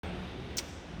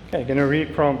Okay, I'm going to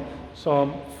read from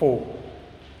Psalm 4.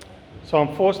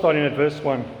 Psalm 4, starting at verse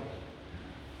 1.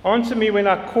 Answer me when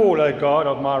I call, O God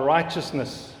of my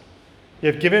righteousness.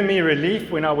 You have given me relief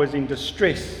when I was in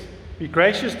distress. Be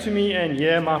gracious to me and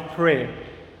hear my prayer.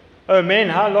 O men,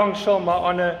 how long shall my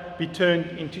honor be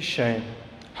turned into shame?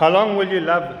 How long will you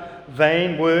love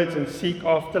vain words and seek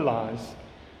after lies?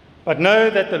 But know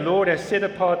that the Lord has set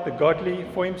apart the godly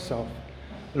for himself.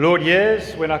 The Lord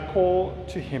hears when I call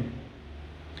to him.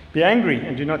 Be angry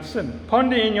and do not sin.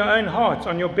 Ponder in your own hearts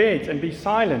on your beds and be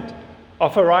silent.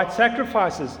 Offer right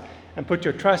sacrifices and put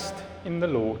your trust in the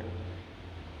Lord.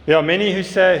 There are many who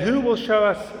say, who will show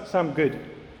us some good?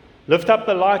 Lift up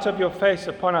the light of your face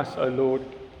upon us, O Lord.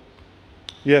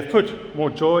 You have put more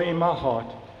joy in my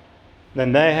heart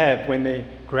than they have when their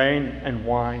grain and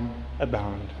wine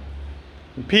abound.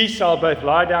 In peace I'll both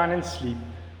lie down and sleep,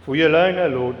 for you alone, O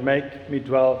Lord, make me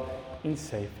dwell in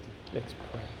safety. Let's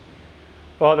pray.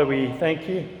 Father, we thank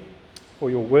you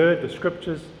for your word, the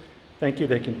scriptures. Thank you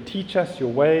they can teach us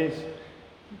your ways,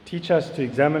 teach us to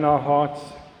examine our hearts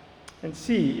and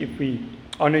see if we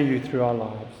honor you through our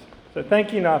lives. So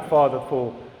thank you now, Father,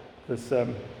 for this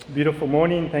beautiful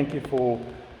morning. Thank you for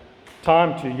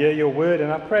time to hear your word,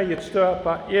 and I pray you'd stir up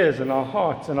our ears and our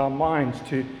hearts and our minds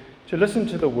to listen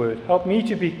to the word. Help me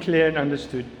to be clear and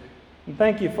understood. And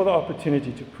thank you for the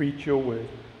opportunity to preach your word.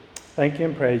 Thank you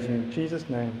and praise you in Jesus'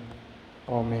 name.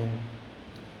 Amen.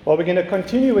 Well, we're going to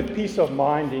continue with peace of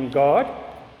mind in God.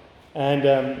 And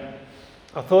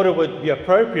I thought it would be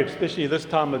appropriate, especially this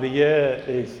time of the year.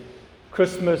 There's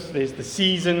Christmas, there's the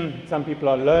season. Some people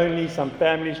are lonely, some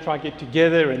families try to get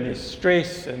together, and there's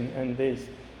stress, and there's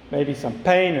maybe some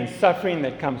pain and suffering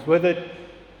that comes with it.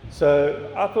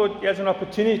 So I thought here's an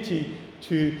opportunity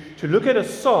to look at a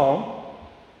psalm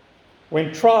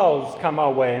when trials come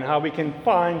our way and how we can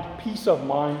find peace of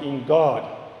mind in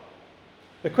God.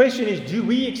 The question is, do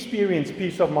we experience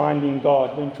peace of mind in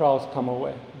God when trials come our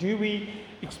way? Do we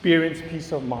experience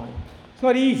peace of mind? It's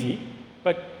not easy,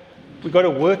 but we've got to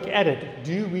work at it.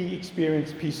 Do we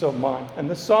experience peace of mind? And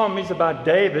the psalm is about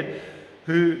David,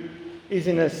 who is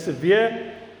in a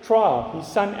severe trial. His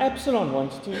son Absalom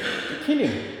wants to kill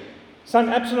him. Son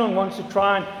Absalom wants to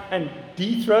try and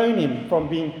dethrone him from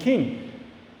being king.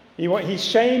 He's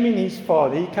shaming his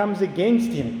father. He comes against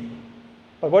him.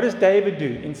 But what does David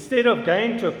do? Instead of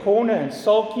going to a corner and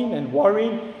sulking and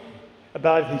worrying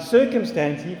about his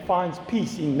circumstance, he finds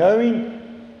peace in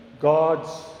knowing God's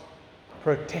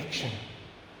protection.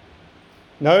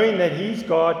 Knowing that his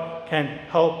God can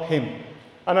help him.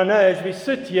 And I know as we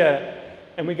sit here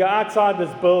and we go outside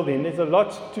this building, there's a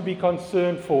lot to be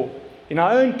concerned for in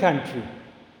our own country.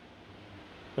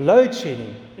 Load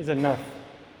shedding is enough.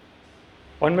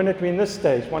 1 minute we're in this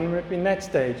stage, 1 minute we're in that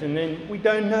stage, and then we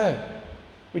don't know.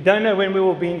 We don't know when we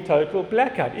will be in total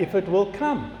blackout, if it will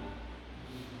come.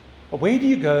 But where do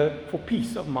you go for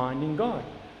peace of mind in God?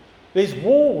 There's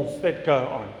wars that go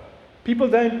on. People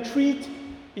don't treat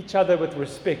each other with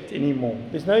respect anymore.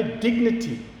 There's no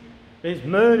dignity. There's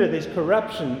murder, there's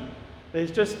corruption.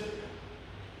 There's just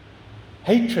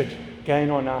hatred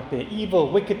going on out there,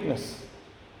 evil, wickedness.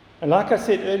 And like I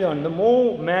said earlier on, the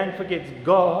more man forgets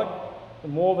God, the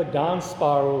more of a down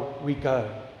spiral we go.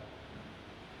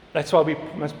 That's why we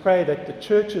must pray that the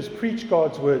churches preach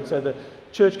God's word so the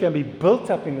church can be built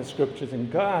up in the scriptures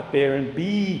and go out there and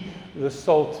be the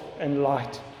salt and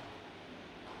light.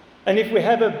 And if we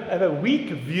have a weak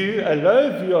view, a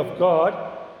low view of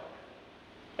God,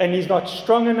 and he's not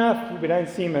strong enough, we don't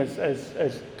see him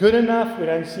as good enough, we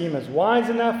don't see him as wise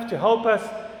enough to help us,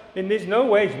 then there's no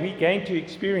ways we're going to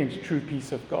experience true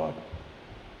peace of God.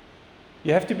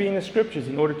 You have to be in the scriptures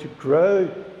in order to grow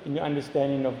in your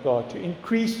understanding of God, to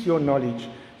increase your knowledge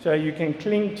so you can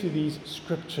cling to these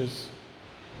scriptures.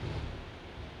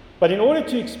 But in order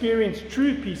to experience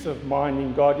true peace of mind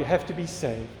in God, you have to be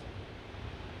saved.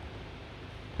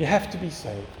 You have to be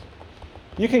saved.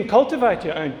 You can cultivate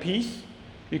your own peace.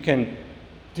 You can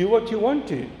do what you want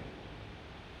to.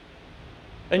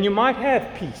 And you might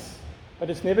have peace,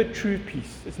 but it's never true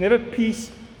peace. It's never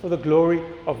peace for the glory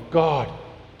of God,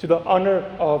 to the honor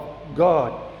of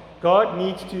God. God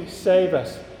needs to save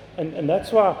us. And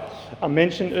that's why I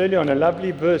mentioned earlier on a lovely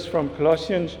verse from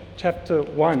Colossians chapter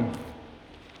 1.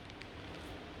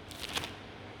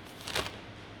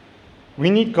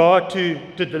 We need God to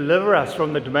deliver us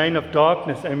from the domain of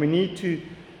darkness, and He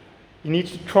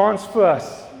needs to transfer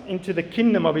us into the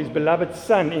kingdom of His beloved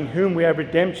Son, in whom we have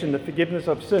redemption, the forgiveness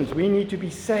of sins. We need to be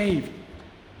saved.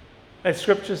 As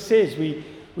Scripture says, we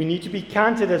need to be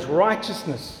counted as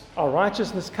righteousness. Our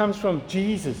righteousness comes from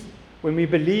Jesus. When we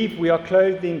believe, we are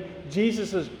clothed in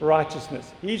Jesus'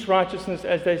 righteousness. His righteousness,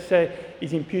 as they say,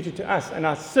 is imputed to us, and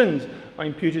our sins are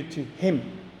imputed to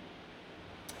him.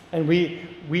 And we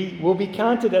will be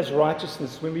counted as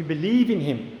righteousness when we believe in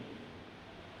him.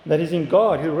 That is in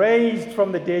God, who raised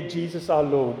from the dead Jesus our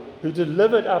Lord, who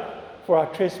delivered up for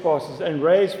our trespasses and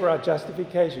raised for our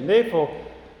justification. Therefore,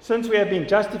 since we have been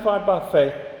justified by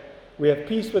faith, we have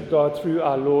peace with God through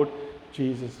our Lord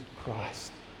Jesus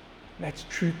Christ. That's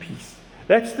true peace.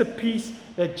 That's the peace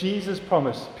that Jesus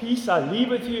promised. Peace I leave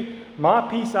with you, my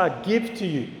peace I give to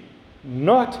you,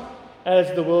 not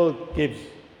as the world gives.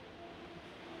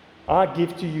 I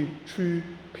give to you true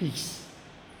peace.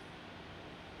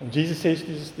 And Jesus says to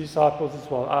his disciples as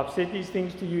well, I've said these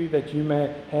things to you that you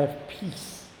may have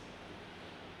peace.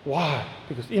 Why?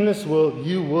 Because in this world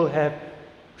you will have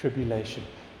tribulation.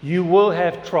 You will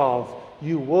have trials.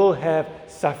 You will have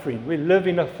suffering. We live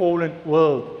in a fallen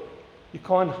world. You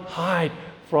can't hide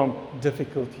from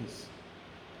difficulties.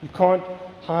 You can't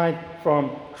hide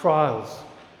from trials.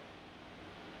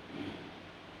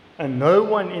 And no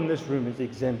one in this room is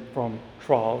exempt from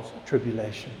trials,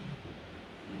 tribulation.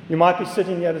 You might be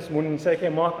sitting here this morning and say, okay,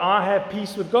 Mark, I have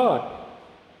peace with God.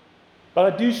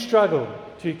 But I do struggle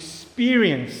to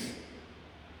experience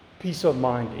peace of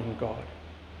mind in God.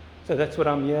 So that's what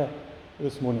I'm here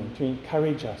this morning, to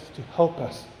encourage us, to help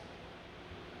us.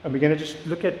 And we're going to just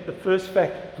look at the first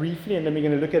fact briefly, and then we're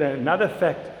going to look at another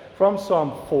fact from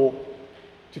Psalm 4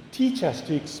 to teach us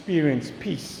to experience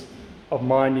peace of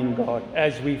mind in God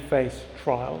as we face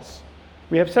trials.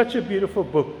 We have such a beautiful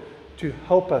book to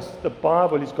help us. The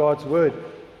Bible is God's Word.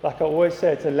 Like I always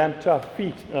say, it's a lamp to our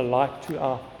feet and a light to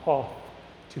our path,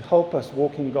 to help us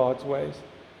walk in God's ways.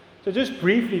 So just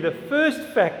briefly, the first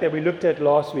fact that we looked at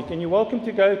last week, and you're welcome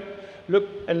to go look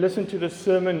and listen to the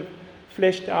sermon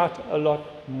fleshed out a lot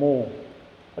more.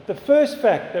 But the first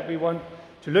fact that we want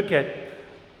to look at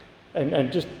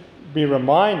and just be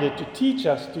reminded to teach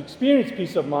us to experience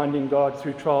peace of mind in God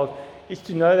through trials is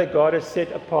to know that God has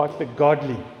set apart the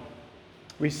godly.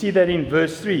 We see that in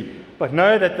verse 3. But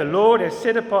know that the Lord has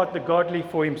set apart the godly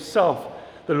for himself.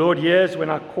 The Lord hears when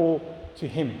I call to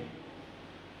him.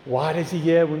 Why does he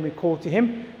hear when we call to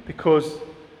him? Because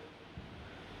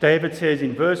David says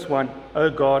in verse 1, O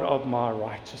God of my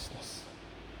righteousness.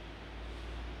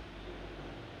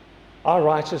 Our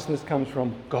righteousness comes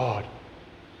from God.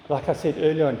 Like I said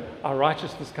earlier on, our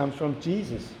righteousness comes from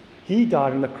Jesus. He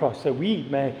died on the cross so we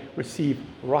may receive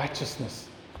righteousness.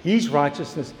 His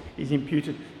righteousness is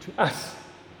imputed to us.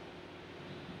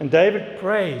 And David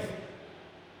prays.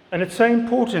 And it's so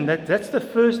important that's the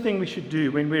first thing we should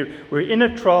do when we're in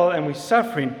a trial and we're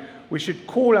suffering. We should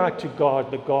call out to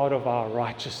God, the God of our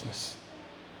righteousness.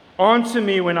 Answer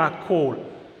me when I call.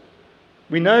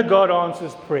 We know God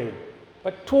answers prayer.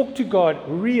 But talk to God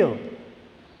real.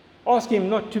 Ask him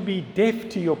not to be deaf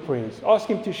to your prayers. Ask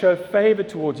him to show favor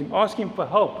towards him. Ask him for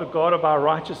help, the God of our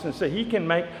righteousness, so he can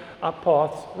make our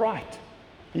paths right.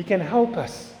 He can help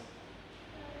us.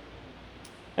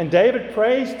 And David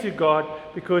prays to God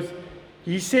because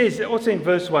he says, also in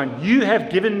verse 1, you have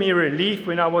given me relief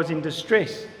when I was in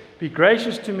distress. Be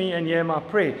gracious to me and hear my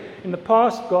prayer. In the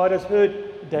past, God has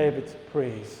heard David's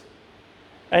prayers.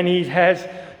 And he has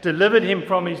delivered him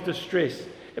from his distress.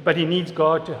 But he needs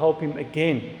God to help him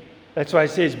again. That's why he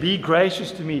says, be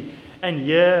gracious to me and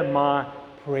hear my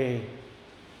prayer.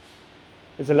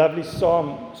 There's a lovely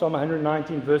psalm, Psalm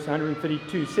 119, verse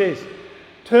 132 says,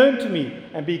 turn to me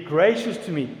and be gracious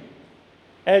to me,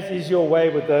 as is your way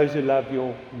with those who love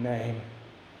your name.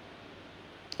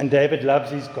 And David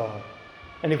loves his God.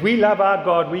 And if we love our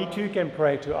God, we too can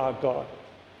pray to our God.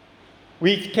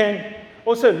 We can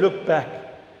also look back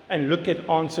and look at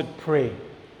answered prayer.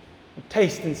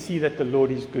 Taste and see that the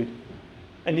Lord is good.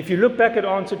 And if you look back at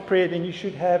answered prayer, then you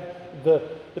should have the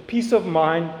peace of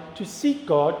mind to seek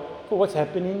God for what's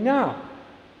happening now,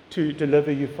 to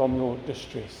deliver you from your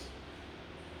distress.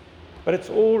 But it's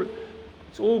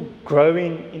all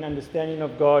growing in understanding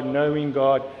of God, knowing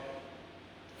God,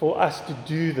 for us to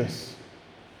do this.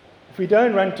 If we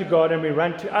don't run to God and we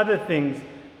run to other things,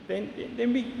 then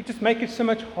we just make it so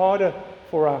much harder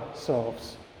for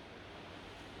ourselves.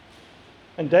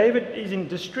 And David is in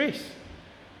distress.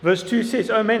 Verse 2 says,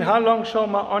 oh man, how long shall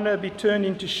my honor be turned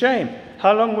into shame?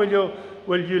 How long will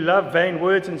you love vain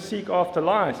words and seek after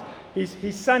lies?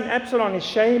 His son Absalom is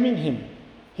shaming him.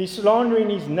 He's slandering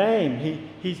his name.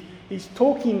 He's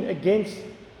talking against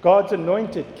God's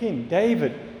anointed king,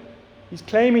 David. He's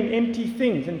claiming empty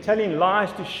things and telling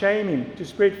lies to shame him, to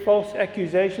spread false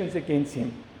accusations against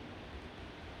him.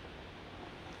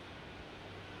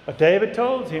 But David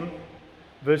tells him,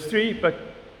 verse 3, but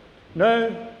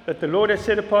no, that the Lord has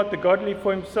set apart the godly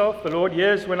for himself. The Lord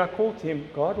hears when I call to him.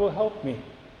 God will help me.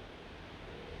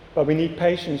 But we need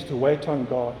patience to wait on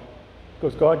God,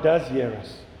 because God does hear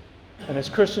us. And as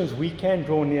Christians, we can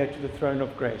draw near to the throne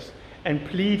of grace and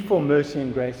plead for mercy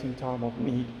and grace in time of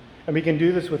need. And we can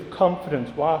do this with confidence.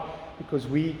 Why? Because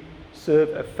we serve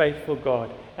a faithful God,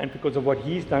 and because of what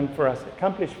he's done for us,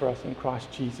 accomplished for us in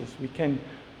Christ Jesus. We can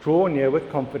draw near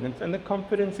with confidence, and the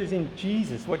confidence is in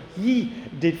Jesus, what he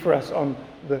did for us on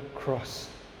the cross.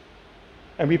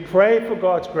 And we pray for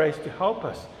God's grace to help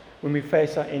us when we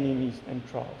face our enemies and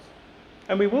trials.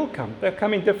 And we will come. They'll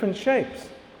come in different shapes.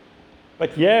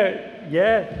 But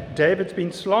David's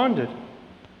been slandered.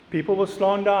 People will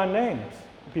slander our names.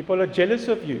 People are jealous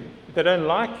of you. They don't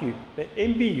like you. They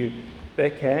envy you. They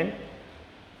can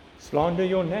slander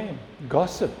your name,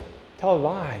 gossip, tell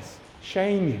lies,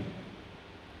 shame you.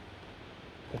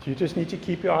 But you just need to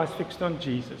keep your eyes fixed on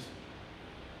Jesus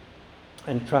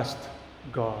and trust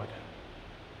God.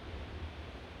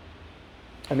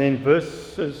 And then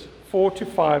verses 4 to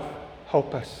 5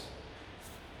 help us.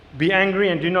 Be angry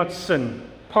and do not sin.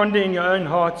 Ponder in your own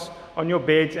hearts on your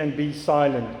beds and be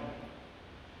silent.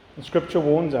 The scripture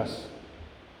warns us.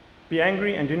 Be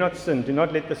angry and do not sin. Do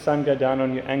not let the sun go down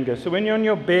on your anger. So when you're on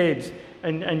your beds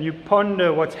and you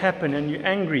ponder what's happened and you're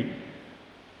angry,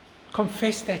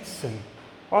 confess that sin.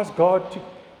 Ask God to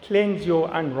cleanse your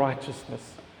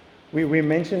unrighteousness. We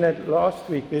mentioned that last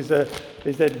week. There's that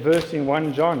verse in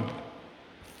 1 John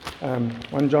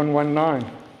 1:9. It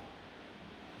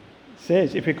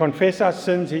says, if we confess our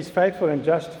sins, he's faithful and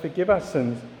just to forgive our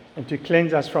sins and to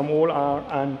cleanse us from all our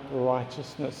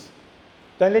unrighteousness.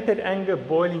 Don't let that anger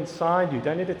boil inside you.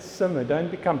 Don't let it simmer. Don't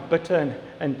become bitter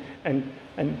and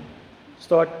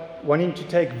start wanting to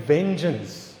take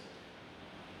vengeance.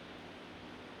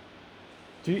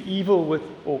 Do evil with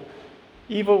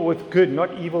good,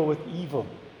 not evil with evil.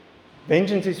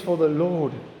 Vengeance is for the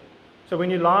Lord. So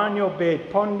when you lie on your bed,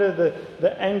 ponder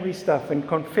the angry stuff and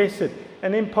confess it.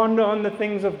 And then ponder on the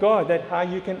things of God, that how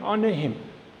you can honor him.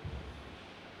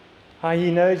 How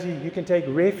he knows you can take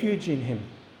refuge in him.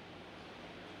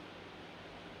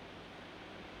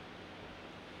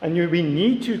 And we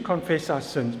need to confess our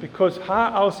sins, because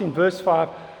how else in verse 5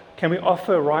 can we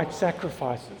offer right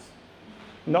sacrifices?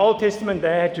 In the Old Testament,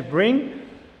 they had to bring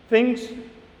things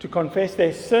to confess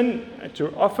their sin,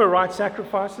 to offer right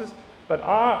sacrifices. But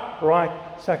our right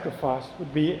sacrifice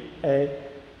would be an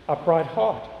upright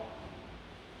heart,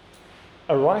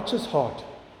 a righteous heart.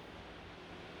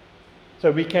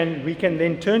 So we can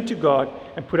then turn to God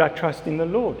and put our trust in the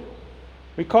Lord.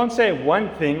 We can't say one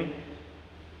thing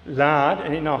loud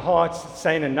and in our hearts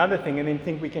saying another thing and then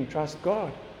think we can trust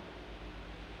God.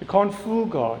 We can't fool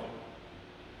God.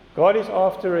 God is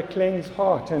after a cleansed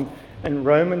heart, and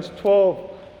Romans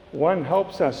 12:1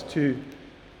 helps us to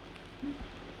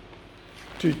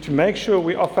make sure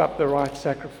we offer up the right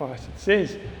sacrifice. It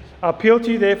says, I appeal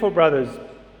to you therefore, brothers,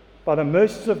 by the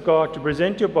mercies of God, to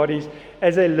present your bodies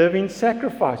as a living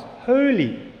sacrifice,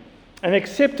 holy and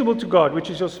acceptable to God, which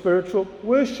is your spiritual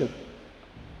worship.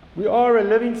 We are a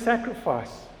living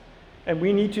sacrifice, and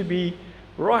we need to be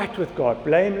right with God,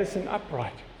 blameless and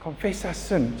upright. Confess our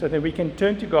sin so that we can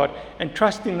turn to God and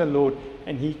trust in the Lord,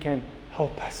 and he can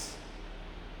help us.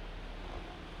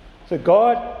 So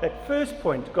God, that first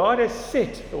point, God has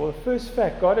set, or the first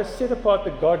fact, God has set apart the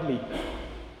godly.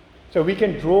 So we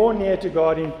can draw near to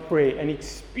God in prayer and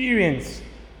experience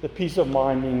the peace of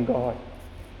mind in God.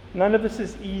 None of this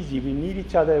is easy. We need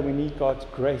each other. We need God's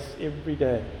grace every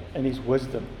day and his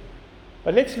wisdom.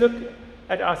 But let's look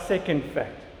at our second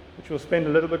fact, which we'll spend a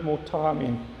little bit more time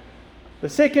in. The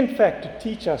second fact to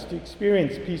teach us to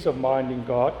experience peace of mind in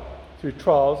God through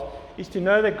trials is to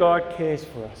know that God cares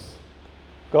for us.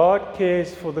 God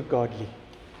cares for the godly.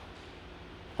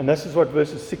 And this is what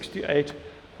verses 6 to 8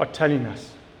 are telling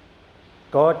us.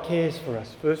 God cares for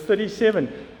us. Verse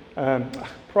 37,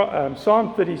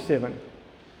 Psalm 37.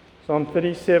 Psalm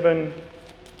 37,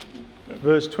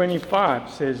 verse 25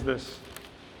 says this.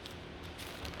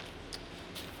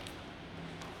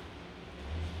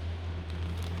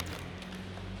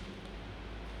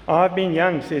 I have been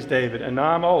young, says David, and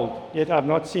now I'm old, yet I have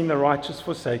not seen the righteous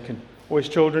forsaken, or his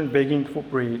children begging for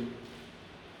bread.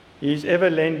 He is ever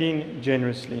lending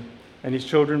generously, and his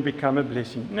children become a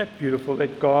blessing. Isn't that beautiful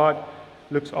that God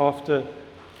looks after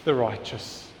the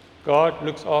righteous? God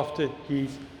looks after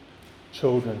his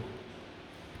children.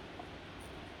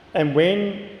 And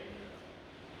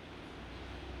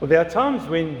there are times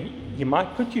when he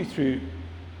might put you through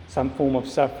some form of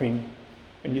suffering,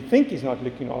 and you think he's not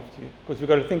looking after you. Because we've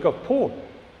got to think of Paul.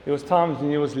 There was times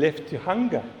when he was left to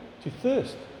hunger, to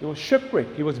thirst. He was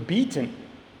shipwrecked. He was beaten.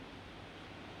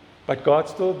 But God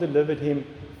still delivered him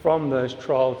from those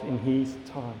trials in his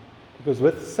time. Because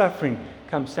with suffering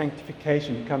comes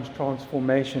sanctification, comes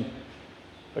transformation.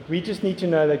 But we just need to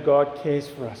know that God cares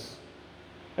for us.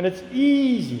 And it's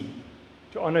easy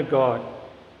to honor God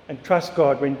and trust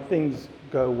God when things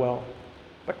go well.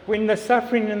 But when the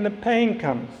suffering and the pain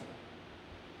comes,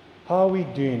 how are we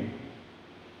doing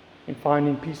in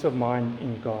finding peace of mind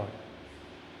in God?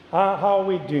 How are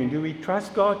we doing? Do we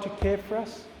trust God to care for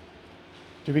us?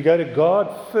 Do we go to God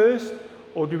first,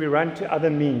 or do we run to other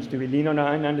means? Do we lean on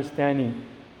our own understanding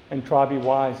and try to be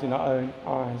wise in our own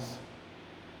eyes?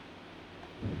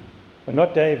 But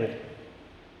not David.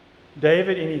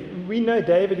 We know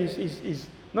David is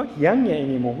not young yet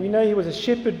anymore. We know he was a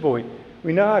shepherd boy.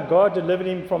 We know how God delivered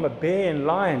him from a bear and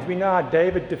lions. We know how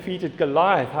David defeated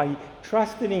Goliath, how he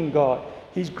trusted in God.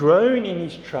 He's grown in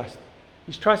his trust.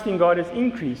 His trust in God has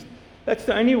increased. That's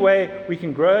the only way we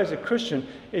can grow as a Christian,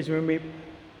 is when we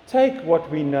take what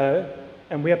we know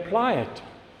and we apply it.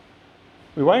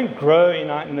 We won't grow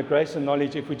in the grace and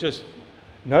knowledge if we just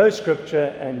know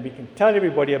Scripture and we can tell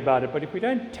everybody about it. But if we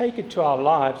don't take it to our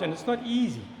lives, and it's not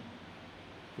easy,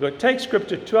 we've got to take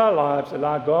Scripture to our lives,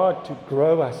 allow God to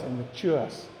grow us and mature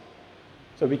us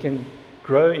so we can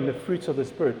grow in the fruits of the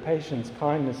Spirit: patience,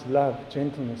 kindness, love,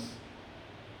 gentleness.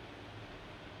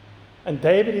 And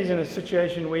David is in a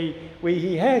situation where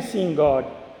he has seen God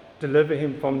deliver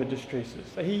him from the distresses.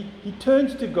 So he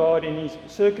turns to God in his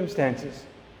circumstances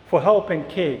for help and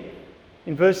care.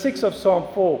 In verse 6 of Psalm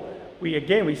 4,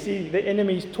 we see the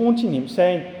enemies taunting him,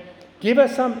 saying, "Give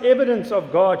us some evidence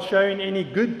of God showing any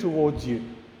good towards you."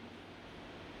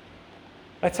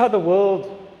 That's how the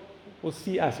world will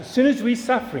see us. As soon as we're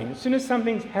suffering, as soon as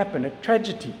something's happened, a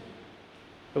tragedy,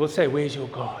 they will say, "Where's your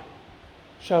God?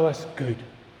 Show us good."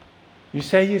 You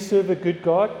say you serve a good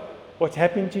God. What's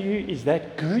happened to you, is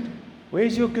that good?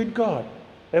 Where's your good God?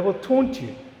 They will taunt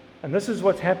you. And this is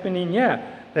what's happening here.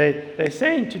 They're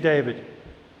saying to David,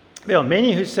 there are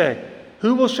many who say,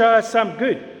 "Who will show us some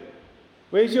good?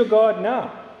 Where's your God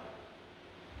now?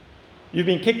 You've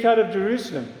been kicked out of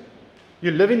Jerusalem.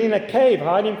 You're living in a cave,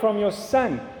 hiding from your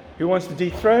son, who wants to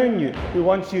dethrone you, who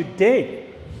wants you dead.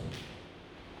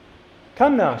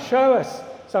 Come now, show us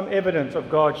some evidence of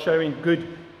God showing good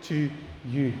to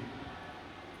you."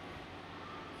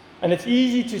 And it's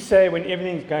easy to say when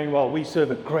everything's going well, we serve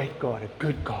a great God, a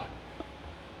good God.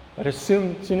 But as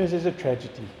soon as there's a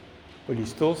tragedy, will you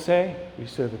still say we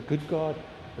serve a good God,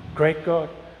 a great God?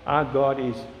 Our God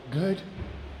is good.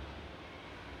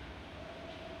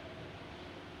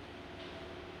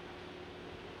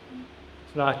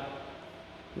 It's like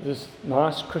this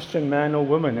nice Christian man or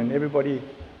woman, and everybody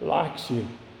likes you,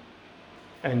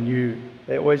 and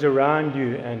they're always around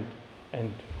you,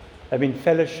 and have in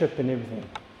fellowship and everything.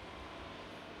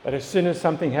 But as soon as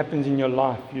something happens in your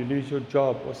life, you lose your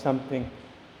job or something,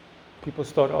 people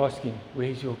start asking,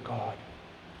 "Where's your God?"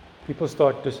 People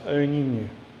start disowning you.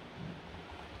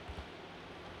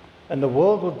 And the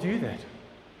world will do that.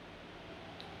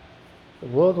 The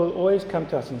world will always come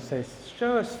to us and say,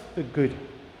 "Show us the good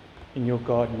in your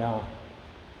God now."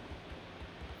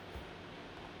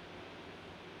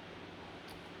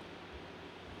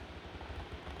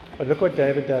 But look what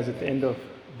David does at the end of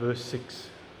verse 6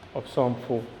 of Psalm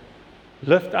 4.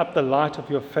 "Lift up the light of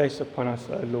your face upon us,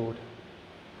 O Lord."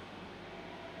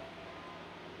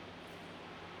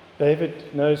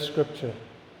 David knows Scripture,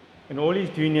 and all he's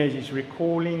doing here is he's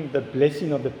recalling the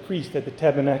blessing of the priest at the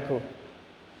tabernacle.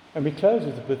 And we close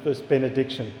with this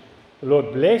benediction. "The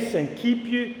Lord bless and keep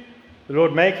you. The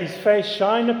Lord make his face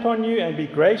shine upon you and be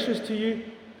gracious to you.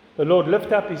 The Lord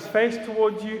lift up his face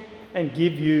towards you and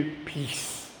give you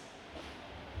peace."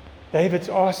 David's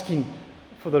asking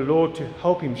for the Lord to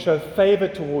help him, show favor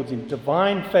towards him,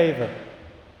 divine favor.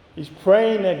 He's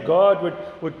praying that God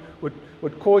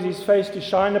would cause his face to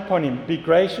shine upon him, be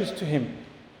gracious to him,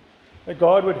 that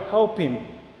God would help him.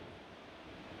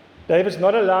 David's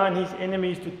not allowing his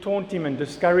enemies to taunt him and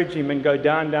discourage him and go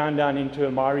down into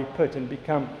a miry pit and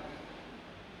become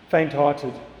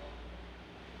faint-hearted.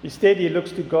 Instead, he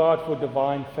looks to God for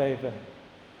divine favor.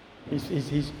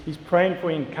 He's praying for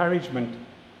encouragement.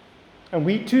 And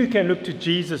we too can look to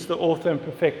Jesus, the author and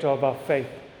perfecter of our faith.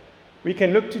 We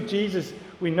can look to Jesus.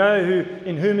 We know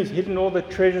in whom is hidden all the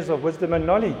treasures of wisdom and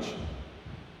knowledge.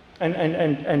 And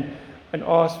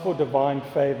ask for divine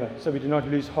favor so we do not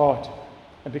lose heart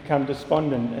and become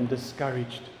despondent and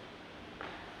discouraged.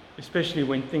 Especially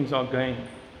when things are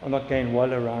not going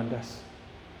well around us.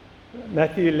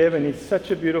 Matthew 11 is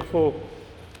such a beautiful,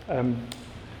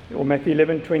 or Matthew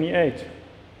 11:28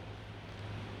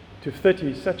 to 30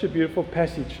 is such a beautiful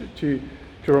passage to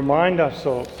remind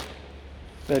ourselves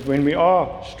that when we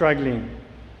are struggling,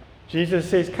 Jesus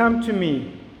says, "Come to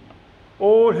me,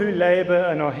 all who labor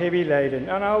and are heavy laden,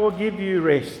 and I will give you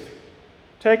rest.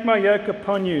 Take my yoke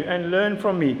upon you and learn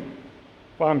from me,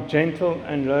 for I'm gentle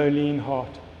and lowly in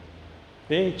heart."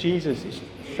 There Jesus is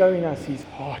showing us his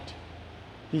heart.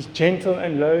 He's gentle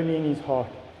and lowly in his heart.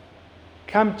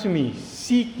 Come to me,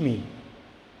 seek me.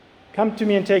 Come to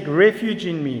me and take refuge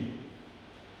in me.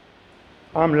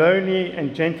 I'm lowly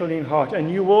and gentle in heart,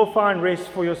 and you will find rest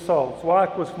for your souls. Why?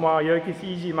 Because my yoke is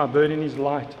easy, my burden is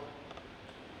light.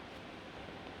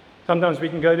 Sometimes we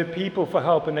can go to people for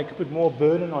help and they can put more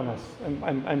burden on us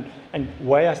and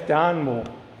weigh us down more.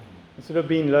 Instead of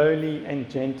being lowly and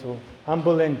gentle,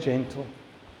 humble and gentle.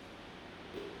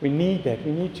 We need that.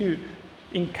 We need to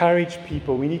encourage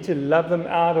people. We need to love them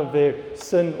out of their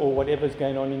sin or whatever's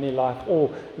going on in their life,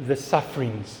 or the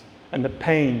sufferings and the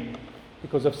pain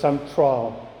because of some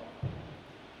trial.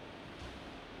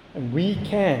 And we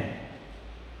can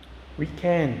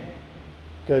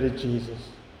go to Jesus.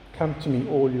 Come to me,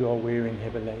 all you are weary and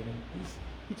heavy laden.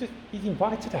 He's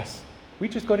invited us. We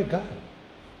just got to go.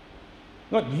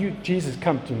 Not you, Jesus,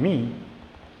 come to me.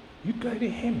 You go to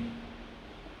him.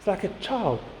 It's like a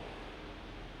child,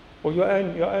 or your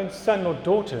own son or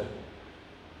daughter.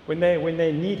 When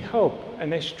they need help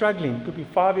and they're struggling, could be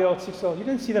 5-year-old, 6-year-old, you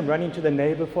don't see them running to the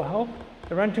neighbor for help.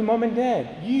 They run to mom and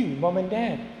dad. You, mom and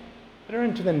dad. They don't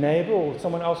run to the neighbor or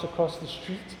someone else across the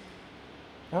street.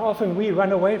 How often we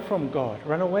run away from God,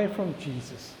 run away from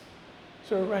Jesus.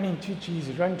 So we're running to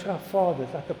Jesus, running to our Father,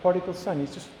 like the prodigal son.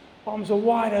 His just arms are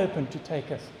wide open to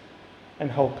take us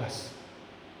and help us.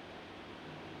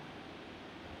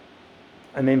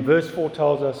 And then verse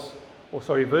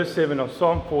 7 of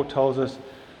Psalm 4 tells us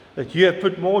that you have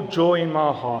put more joy in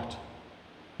my heart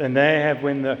than they have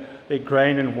when their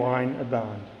grain and wine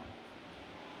abound.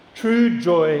 True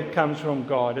joy comes from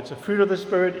God. It's a fruit of the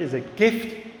Spirit, is a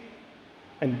gift.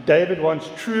 And David wants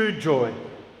true joy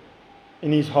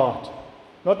in his heart.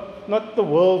 Not the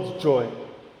world's joy,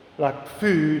 like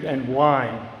food and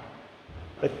wine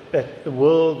that the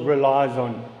world relies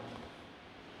on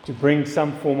to bring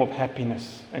some form of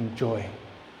happiness and joy.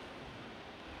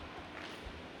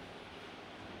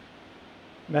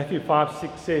 Matthew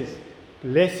 5:6 says,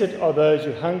 "Blessed are those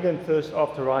who hunger and thirst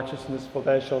after righteousness, for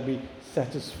they shall be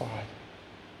satisfied."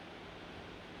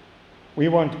 We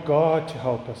want God to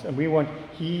help us, and we want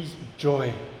his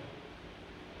joy.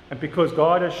 And because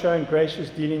God has shown gracious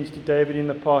dealings to David in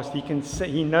the past,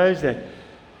 he knows that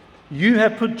you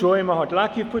have put joy in my heart,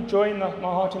 like you put joy in my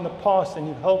heart in the past, and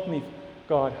you've helped me.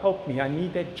 God, help me. I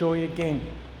need that joy again.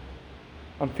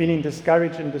 I'm feeling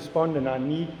discouraged and despondent. I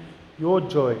need your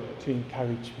joy to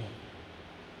encourage me.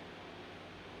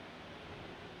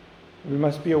 We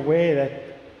must be aware that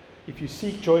if you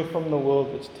seek joy from the world,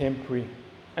 it's temporary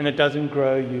and it doesn't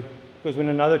grow you. Because when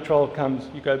another trial comes,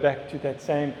 you go back to that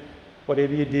same,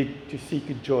 whatever you did to seek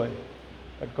a joy.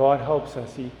 But God helps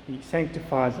us. He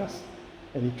sanctifies us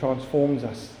and he transforms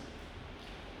us.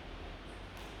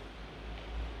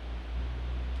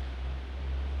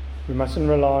 We mustn't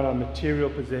rely on our material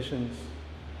possessions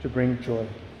to bring joy.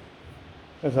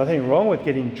 There's nothing wrong with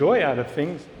getting joy out of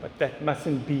things, but that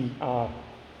mustn't be our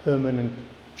permanent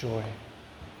joy.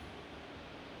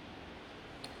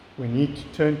 We need to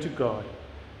turn to God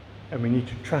and we need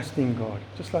to trust in God,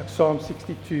 just like Psalm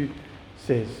 62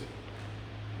 says.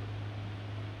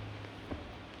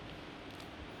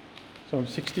 Psalm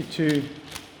 62,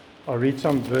 I'll read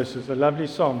some verses. A lovely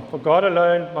psalm. For God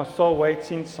alone my soul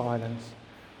waits in silence.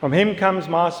 From him comes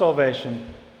my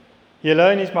salvation. He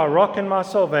alone is my rock and my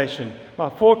salvation.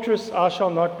 My fortress, I shall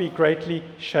not be greatly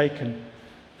shaken.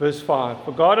 Verse 5.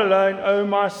 For God alone, O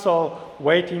my soul,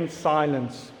 wait in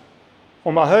silence.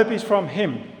 For my hope is from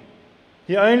him.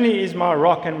 He only is my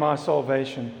rock and my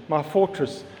salvation. My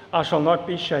fortress, I shall not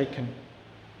be shaken.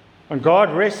 On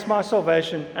God rests my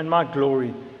salvation and my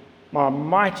glory. My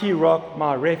mighty rock,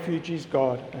 my refuge is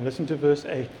God. And listen to verse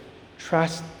 8.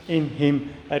 Trust in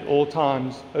him at all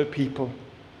times, O people.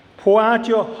 Pour out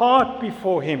your heart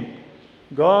before him.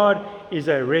 God is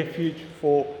a refuge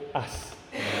for us.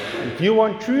 If you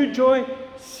want true joy,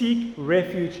 seek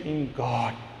refuge in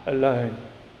God alone.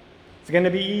 It's going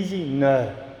to be easy?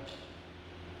 No.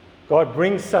 God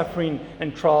brings suffering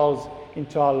and trials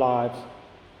into our lives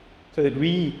so that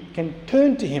we can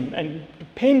turn to him and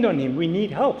depend on him. We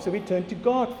need help, so we turn to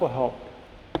God for help.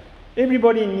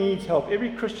 Everybody needs help.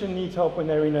 Every Christian needs help when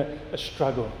they're in a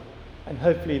struggle. And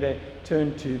hopefully they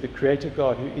turn to the Creator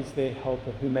God, who is their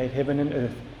helper, who made heaven and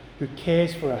earth, who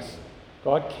cares for us.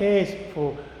 God cares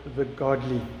for the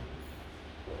godly.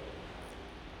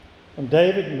 And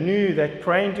David knew that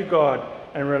praying to God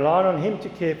and relying on him to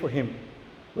care for him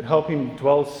would help him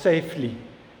dwell safely,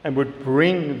 and would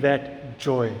bring that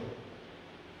joy.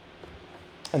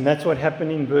 And that's what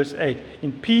happened in verse 8.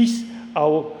 In peace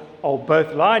I'll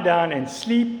both lie down and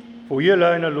sleep, for you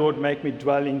alone, O Lord, make me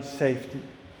dwell in safety.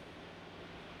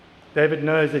 David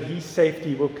knows that his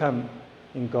safety will come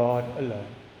in God alone.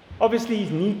 Obviously,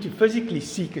 his need to physically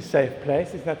seek a safe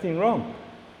place, there's nothing wrong.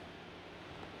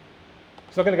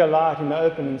 He's not going to go lie out in the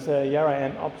open and say, here I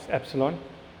am, Absalom.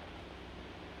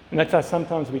 And that's how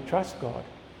sometimes we trust God.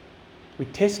 We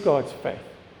test God's faith.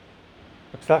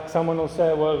 It's like someone will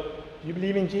say, well, do you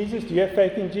believe in Jesus? Do you have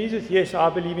faith in Jesus? Yes, I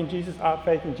believe in Jesus. I have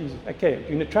faith in Jesus. Okay,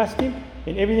 do you want to trust him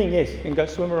in everything? Yes. You can go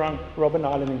swim around Robben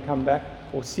Island and come back,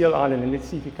 or Seal Island, and let's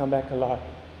see if you come back alive.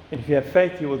 And if you have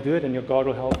faith, you will do it, and your God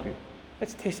will help you.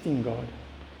 That's testing God.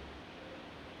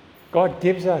 God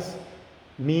gives us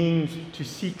means to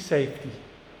seek safety,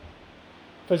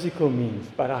 physical means,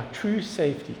 but our true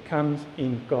safety comes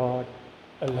in God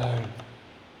alone.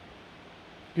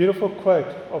 Beautiful quote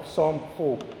of Psalm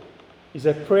 4 is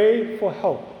a prayer for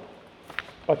help,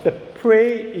 but the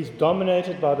prayer is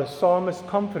dominated by the psalmist's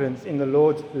confidence in the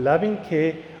Lord's loving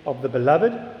care of the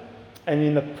beloved and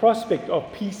in the prospect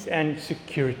of peace and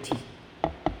security.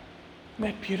 Isn't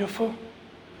that beautiful?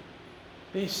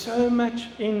 There's so much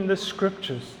in the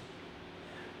scriptures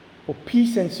for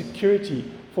peace and security,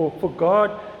 for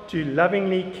God to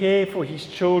lovingly care for his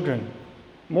children,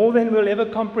 more than we'll ever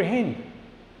comprehend.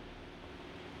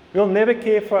 We'll never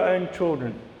care for our own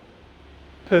children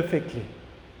perfectly,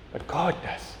 but God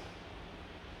does.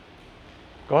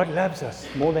 God loves us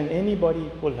more than anybody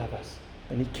will love us,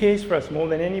 and he cares for us more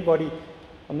than anybody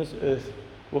on this earth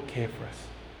will care for us,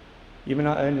 even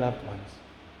our own loved ones.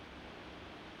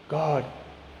 God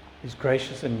is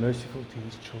gracious and merciful to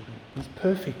his children. He's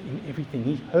perfect in everything.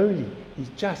 He's holy, he's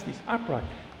just, he's upright,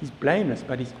 he's blameless,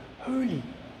 but he's holy.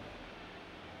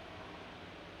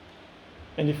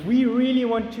 And if we really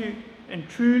want to and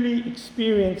truly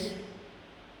experience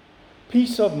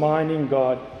peace of mind in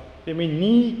God, then we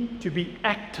need to be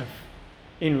active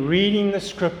in reading the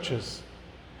scriptures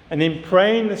and then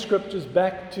praying the scriptures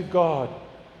back to God,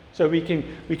 so we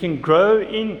can grow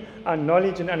in our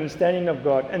knowledge and understanding of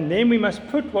God. And then we must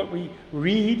put what we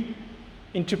read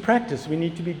into practice. We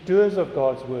need to be doers of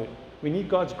God's word. We need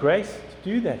God's grace to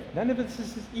do that. None of this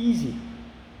is easy.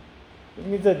 It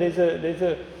means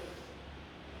that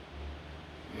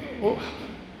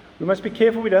we must be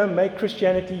careful we don't make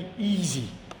Christianity easy,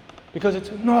 because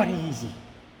it's not easy.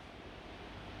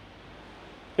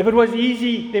 If it was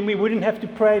easy, then we wouldn't have to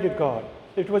pray to God.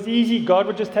 If it was easy, God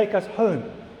would just take us home.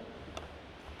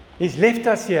 He's left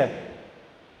us here,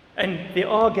 and there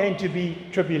are going to be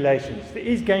tribulations. There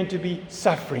is going to be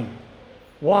suffering.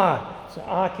 Why? So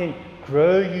I can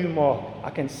grow you more.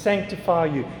 I can sanctify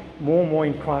you more and more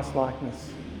in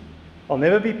Christ-likeness. I'll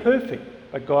never be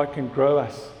perfect, but God can grow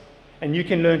us. And you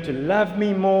can learn to love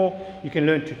me more, you can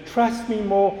learn to trust me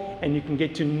more, and you can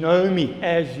get to know me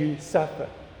as you suffer.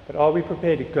 But are we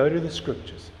prepared to go to the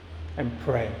scriptures and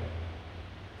pray?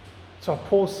 So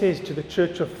Paul says to the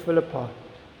church of Philippi,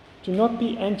 do not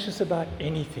be anxious about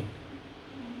anything.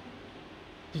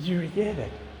 Did you hear that?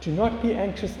 Do not be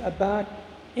anxious about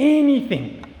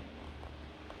anything.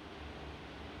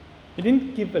 He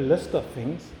didn't give a list of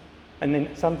things, and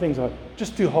then some things are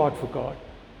just too hard for God.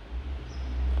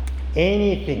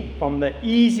 Anything, from the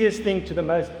easiest thing to the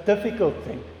most difficult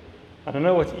thing. I don't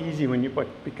know what's easy when you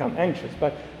become anxious,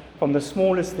 but from the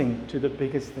smallest thing to the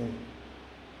biggest thing.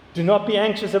 Do not be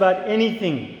anxious about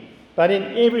anything, but in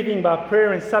everything by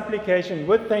prayer and supplication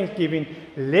with thanksgiving,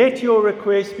 let your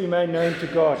requests be made known to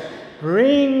God.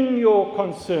 Bring your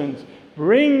concerns,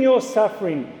 bring your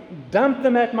suffering, dump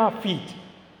them at my feet,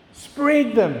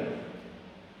 spread them,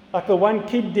 like the one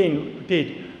kid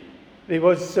did. He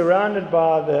was surrounded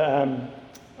by the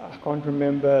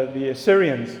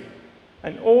Assyrians,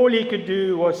 and all he could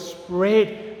do was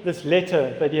spread this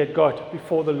letter that he had got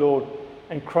before the Lord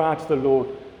and cry to the Lord,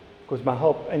 because my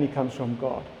help only comes from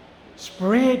God.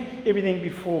 Spread everything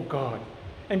before God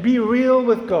and be real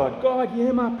with God. God,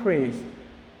 hear my prayers.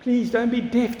 Please don't be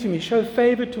deaf to me. Show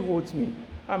favor towards me.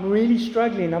 I'm really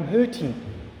struggling. I'm hurting.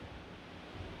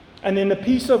 And then the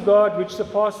peace of God, which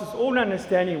surpasses all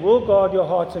understanding, will guard your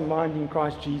hearts and mind in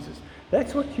Christ Jesus.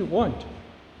 That's what you want.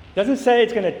 It doesn't say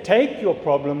it's going to take your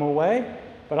problem away,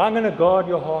 but I'm going to guard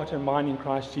your heart and mind in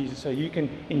Christ Jesus so you can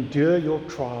endure your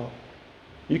trial.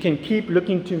 You can keep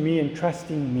looking to me and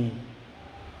trusting me.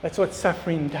 That's what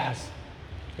suffering does.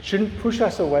 It shouldn't push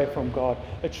us away from God.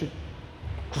 It should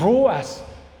draw us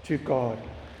to God.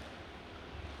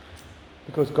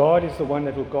 Because God is the one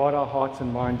that will guard our hearts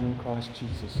and minds in Christ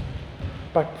Jesus.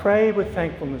 But pray with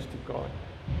thankfulness to God.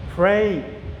 Pray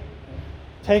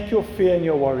Take your fear and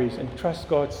your worries and trust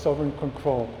God's sovereign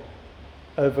control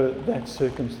over that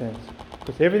circumstance.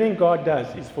 Because everything God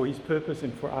does is for His purpose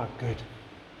and for our good.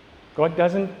 God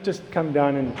doesn't just come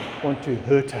down and want to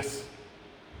hurt us.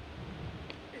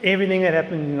 Everything that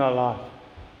happens in our life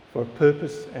for a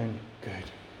purpose and good.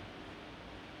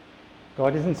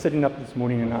 God isn't sitting up this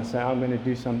morning and I say, I'm going to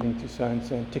do something to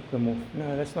so-and-so and tick them off.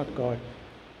 No, that's not God.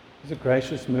 He's a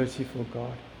gracious, merciful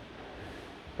God.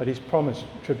 But He's promised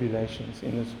tribulations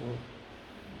in this world.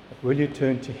 But will you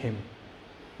turn to Him?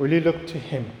 Will you look to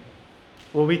Him?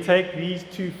 Will we take these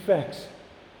two facts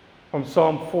from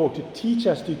Psalm 4 to teach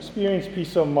us to experience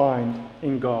peace of mind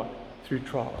in God through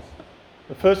trials?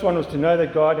 The first one was to know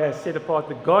that God has set apart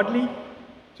the godly,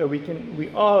 so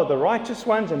we are the righteous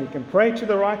ones and we can pray to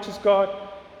the righteous God,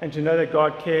 and to know that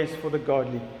God cares for the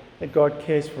godly, that God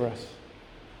cares for us.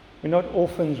 We're not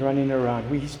orphans running around.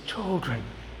 We're His children,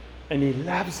 and He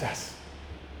loves us.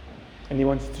 And He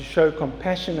wants to show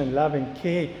compassion and love and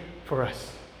care for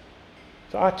us.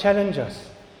 So I challenge us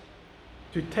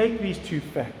to take these two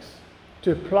facts,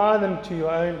 to apply them to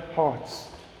your own hearts,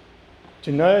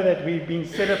 to know that we've been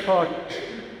set apart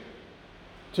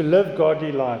to live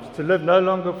godly lives, to live no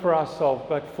longer for ourselves,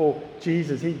 but for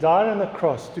Jesus. He died on the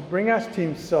cross to bring us to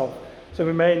Himself, so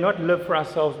we may not live for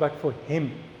ourselves, but for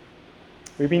Him.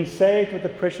 We've been saved with the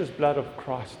precious blood of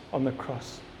Christ on the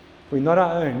cross. We're not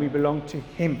our own, we belong to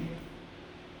Him.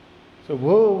 So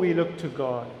will we look to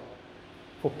God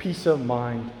for peace of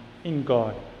mind in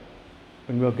God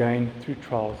when we're going through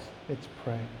trials? Let's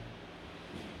pray.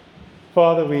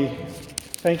 Father, we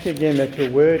thank You again that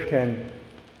Your word can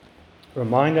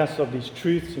remind us of these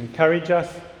truths, encourage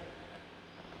us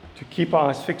to keep our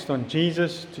eyes fixed on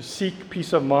Jesus, to seek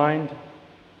peace of mind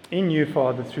in You,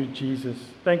 Father, through Jesus.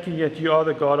 Thank You that You are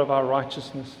the God of our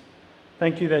righteousness.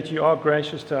 Thank You that You are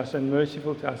gracious to us and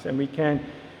merciful to us, and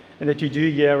that You do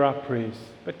hear our prayers.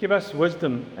 But give us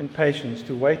wisdom and patience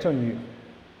to wait on You,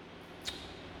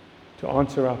 to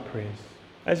answer our prayers.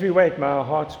 As we wait, may our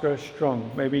hearts grow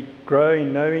strong. May we grow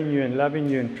in knowing You and loving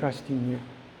You and trusting You.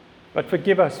 But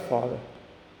forgive us, Father.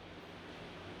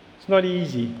 It's not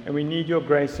easy, and we need Your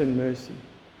grace and mercy.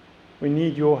 We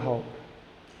need Your help.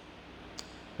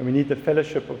 And we need the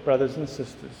fellowship of brothers and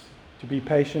sisters to be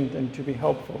patient and to be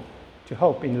helpful, to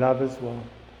help in love as well.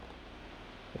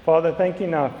 Father, thank You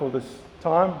now for this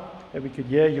time that we could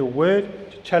hear Your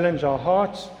word, to challenge our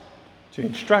hearts, to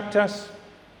instruct us,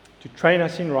 to train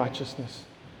us in righteousness,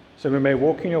 so we may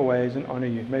walk in Your ways and honor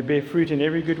You, may bear fruit in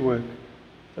every good work.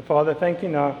 So Father, thank You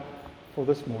now for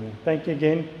this morning. Thank You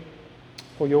again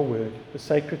for Your word, the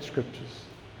sacred scriptures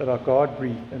that are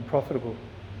God-breathed and profitable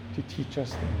to teach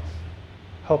us things.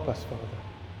 Help us, Father.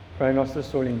 Pray in us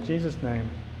this all in Jesus' name.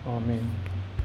 Amen.